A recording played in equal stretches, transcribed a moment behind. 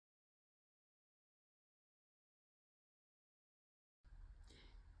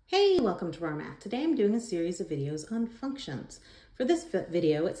Hey, welcome to our math. Today I'm doing a series of videos on functions. For this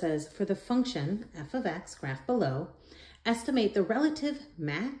video, it says, for the function f of x, graph below, estimate the relative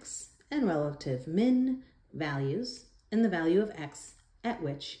max and relative min values and the value of x at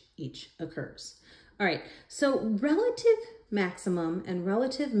which each occurs. All right, so relative maximum and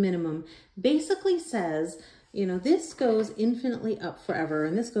relative minimum basically says, you know, this goes infinitely up forever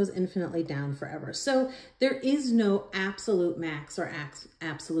and this goes infinitely down forever. So there is no absolute max or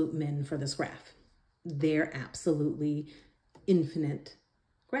absolute min for this graph. They're absolutely infinite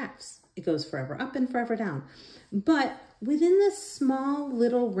graphs. It goes forever up and forever down. But within this small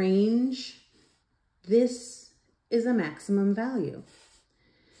little range, this is a maximum value.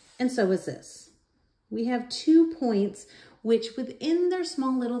 And so is this. We have 2 points which within their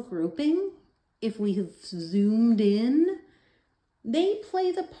small little grouping, if we have zoomed in, they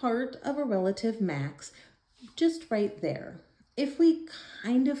play the part of a relative max just right there. If we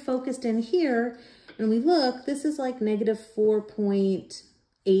kind of focused in here and we look, this is like negative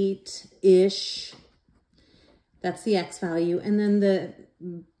 4.8-ish. That's the x value. And then the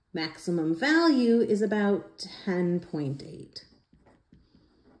maximum value is about 10.8.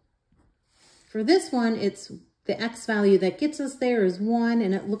 For this one, it's the x value that gets us there is 1,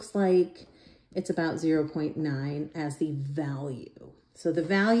 and it looks like it's about 0.9 as the value. So the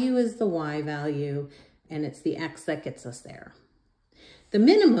value is the y value, and it's the x that gets us there. The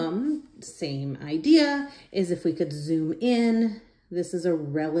minimum, same idea, is if we could zoom in, this is a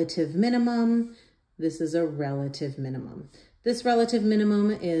relative minimum, this is a relative minimum. This relative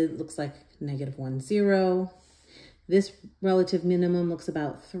minimum, it looks like negative 1, 0. This relative minimum looks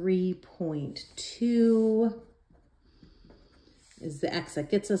about 3.2. is the x that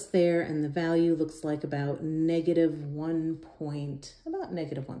gets us there, and the value looks like about negative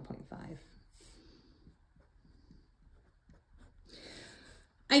 1.5.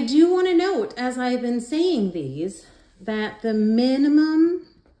 I do want to note, as I've been saying these, that the minimum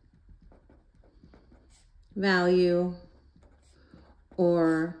value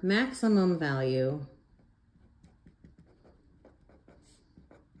or maximum value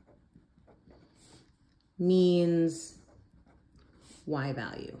means y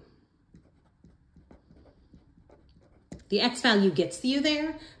value. The x value gets you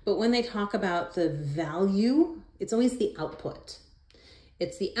there, but when they talk about the value, it's always the output.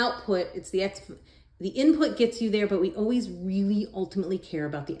 It's the output, it's the x, the input gets you there, but we always really ultimately care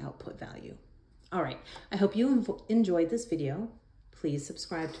about the output value. All right, I hope you enjoyed this video. Please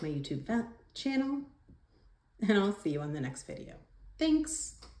subscribe to my YouTube channel, and I'll see you on the next video.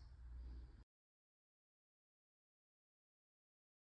 Thanks.